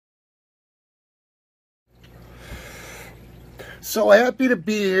So happy to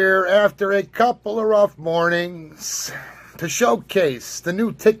be here after a couple of rough mornings to showcase the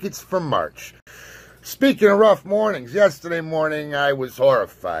new tickets for March. Speaking of rough mornings, yesterday morning I was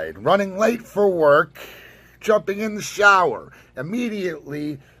horrified. Running late for work, jumping in the shower,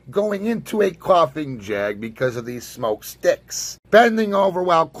 immediately going into a coughing jag because of these smoke sticks. Bending over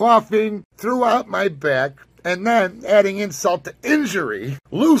while coughing, threw out my back, and then, adding insult to injury,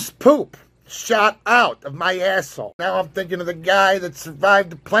 loose poop shot out of my asshole. Now I'm thinking of the guy that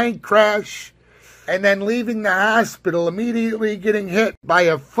survived the plane crash and then leaving the hospital immediately getting hit by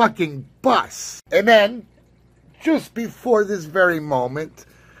a fucking bus. And then, just before this very moment,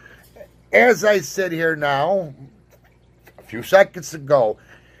 as I sit here now, a few seconds ago,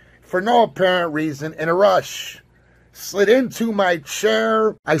 for no apparent reason, in a rush, slid into my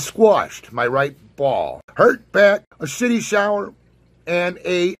chair. I squashed my right ball. Hurt back, a shitty shower, and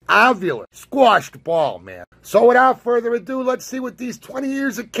a ovular squashed ball, man. So without further ado, let's see what these 20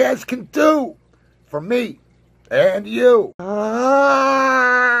 years of cash can do for me and you.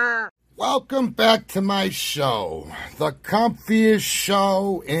 Welcome back to my show, the comfiest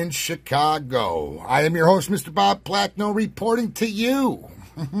show in Chicago. I am your host, Mr. Bob Plackno, reporting to you.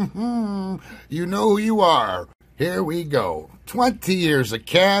 You know who you are. Here we go. 20 years of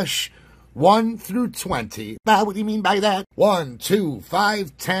cash. 1 through 20. What do you mean by that? 1, 2,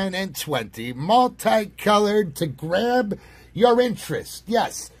 5, 10, and 20. Multicolored to grab your interest.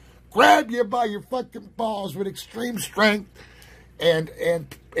 Yes. Grab you by your fucking balls with extreme strength and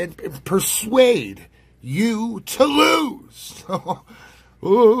persuade you to lose.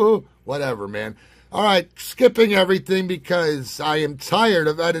 Ooh, whatever, man. All right, skipping everything because I am tired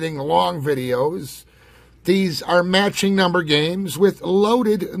of editing long videos. These are matching number games with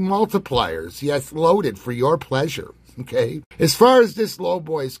loaded multipliers. Yes, loaded for your pleasure, okay? As far as this low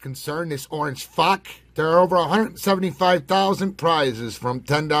boy is concerned, this orange fuck, there are over 175,000 prizes from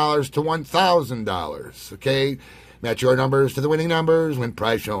 $10 to $1,000, okay? Match your numbers to the winning numbers, win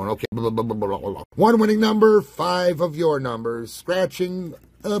prize shown, okay? Blah, blah, blah, blah, blah, blah. One winning number, 5 of your numbers. Scratching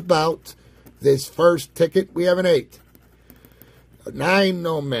about this first ticket, we have an 8. 9,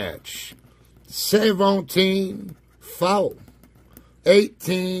 no match. 17, foul.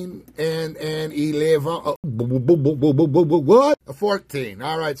 18, and 11. What? A 14.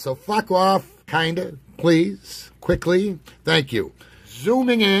 All right, so fuck off, kinda, please, quickly. Thank you.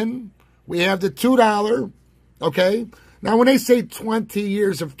 Zooming in, we have the $2, okay? Now, when they say 20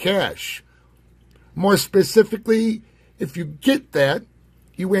 years of cash, more specifically, if you get that,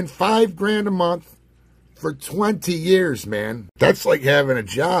 you win $5 a month. For 20 years, man. That's like having a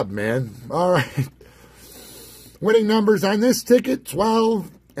job, man. All right. Winning numbers on this ticket, 12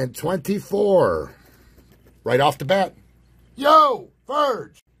 and 24. Right off the bat. Yo,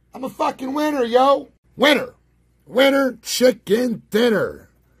 Verge, I'm a fucking winner, yo. Winner. Winner chicken dinner.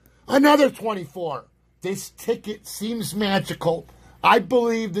 Another 24. This ticket seems magical. I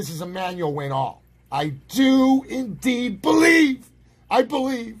believe this is a manual win all. I do indeed believe. I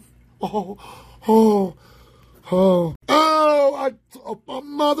believe. Oh, a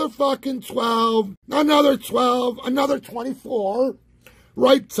motherfucking 12, another 12, another 24,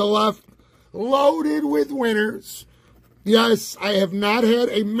 right to left, loaded with winners. Yes, I have not had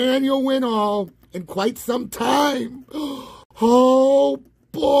a manual win all in quite some time. Oh,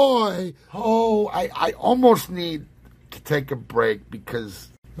 boy. Oh, I almost need to take a break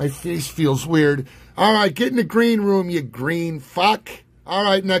because my face feels weird. All right, get in the green room, you green fuck. All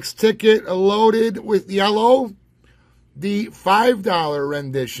right, next ticket, loaded with yellow. The $5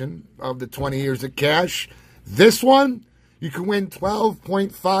 rendition of the 20 years of cash. This one, you can win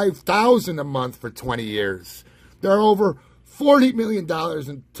 $12.5 thousand a month for 20 years. There are over $40 million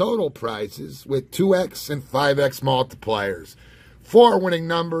in total prizes with 2x and 5x multipliers. 4 winning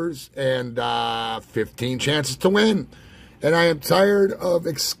numbers and 15 chances to win. And I am tired of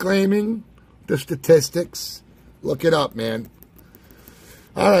exclaiming the statistics. Look it up, man.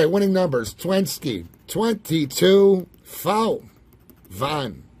 All right, winning numbers. Twensky, 22, foul,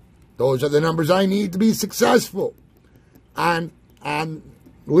 Van. Those are the numbers I need to be successful. On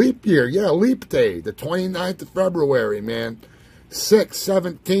leap year, yeah, leap day, the 29th of February, man. 6,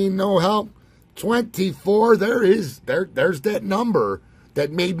 17, no help. 24, there's that number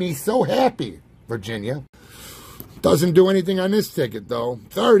that made me so happy, Virginia. Doesn't do anything on this ticket, though.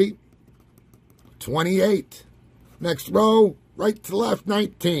 30, 28. Next row, right to left,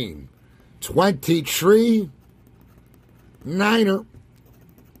 19. 23, Niner,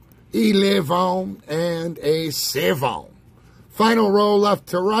 11, and a 7. Final row, left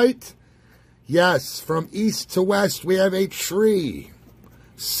to right. Yes, from east to west, we have a tree.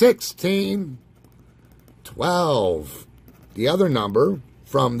 16, 12, the other number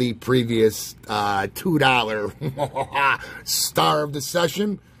from the previous $2 star of the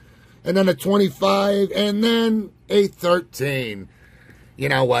session, and then a 25, and then a 13. You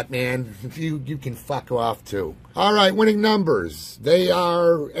know what, man? You can fuck off, too. All right, winning numbers. They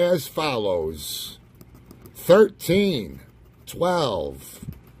are as follows. 13, 12,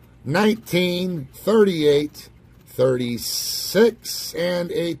 19, 38, 36,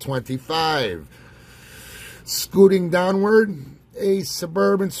 and a 25. Scooting downward, a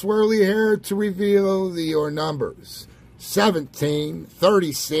suburban swirly hair to reveal your numbers. 17,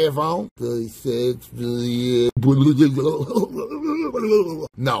 37, 36,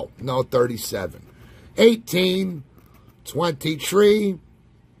 no, 37. 18, 23,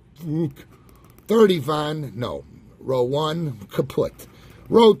 31, no, row 1, kaput.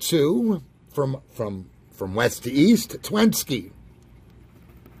 Row 2, from west to east, Twensky.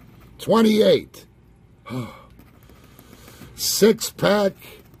 28. Six-pack,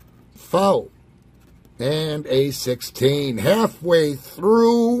 foe. And a 16. Halfway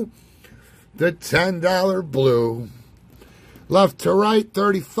through the $10 blue. Left to right,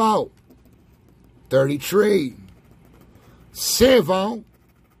 34. 33. 7.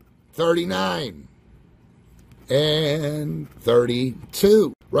 39. And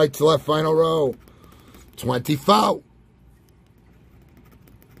 32. Right to left, final row. 24.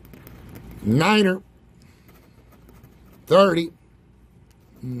 Niner. 30.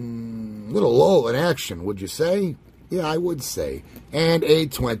 Little low in action, would you say? Yeah, I would say. And a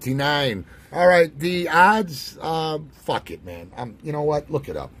 29. All right, the odds, fuck it, man. You know what? Look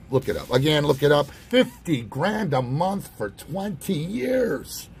it up. Look it up. Again, look it up. 50 grand a month for 20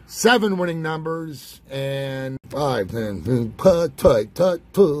 years. 7 winning numbers, and 5, 10,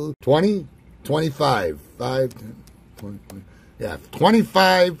 20, 25. 5, 10, 20. Yeah,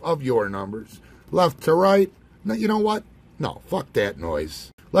 25 of your numbers. Left to right. No, you know what? No, fuck that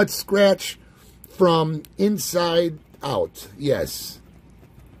noise. Let's scratch from inside out. Yes.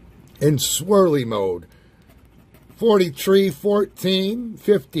 In swirly mode. 43, 14,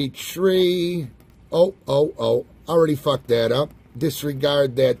 53. Oh. Already fucked that up.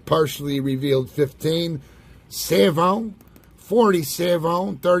 Disregard that partially revealed 15. 7.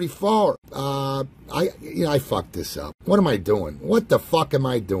 47, 34. I fucked this up. What am I doing? What the fuck am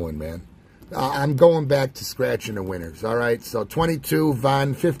I doing, man? I'm going back to scratching the winners, all right? So 22,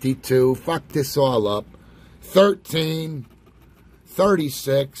 Von, 52, fuck this all up. 13,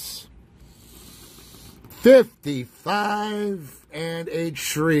 36, 55, and a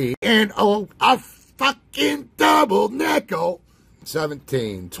tree. And a fucking double nickel.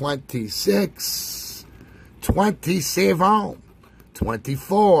 17, 26, 27,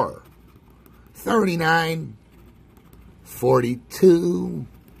 24, 39, 42,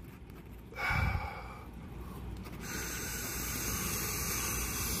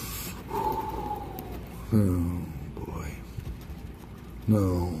 oh, boy.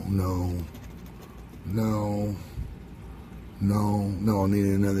 No, I need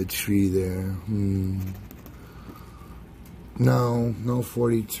another tree there. No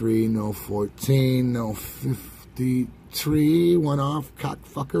 43, no 14, no 53. One off,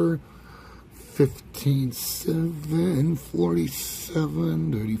 cockfucker. 15, 7,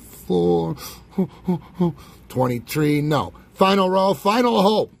 47, 34, 23. No. Final roll, final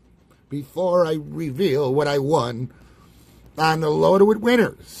hope. Before I reveal what I won on the Loaded with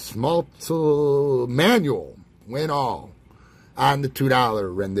Winners manual win all on the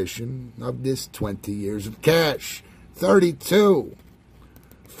 $2 rendition of this 20 years of cash. 32.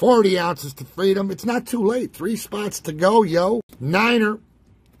 40 ounces to freedom. It's not too late. 3 spots to go, yo. Niner.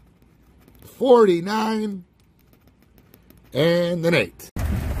 49. And an 8.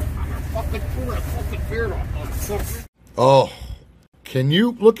 Oh. Can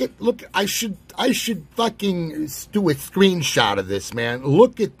you look, I should fucking do a screenshot of this, man.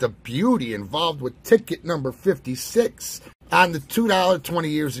 Look at the beauty involved with ticket number 56 on the $2 20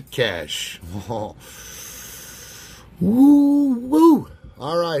 years of cash. Oh. Woo.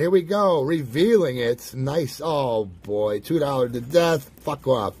 All right, here we go. Revealing it. Nice. Oh, boy. $2 to death. Fuck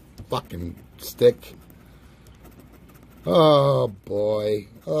off. Fucking stick. Oh, boy.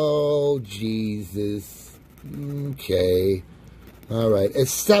 Oh, Jesus. Okay. All right,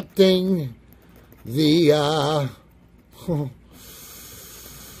 accepting the,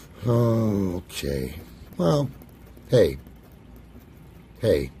 okay. Well, hey,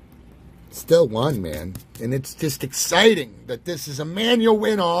 still won, man. And it's just exciting that this is a manual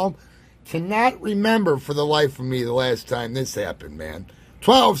win-all. Cannot remember for the life of me the last time this happened, man.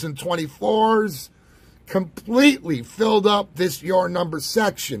 12s and 24s completely filled up this your number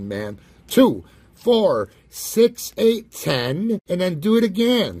section, man. 2, 4, 6, 8, 10, and then do it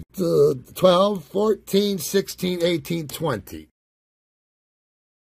again. 12, 14, 16, 18, 20.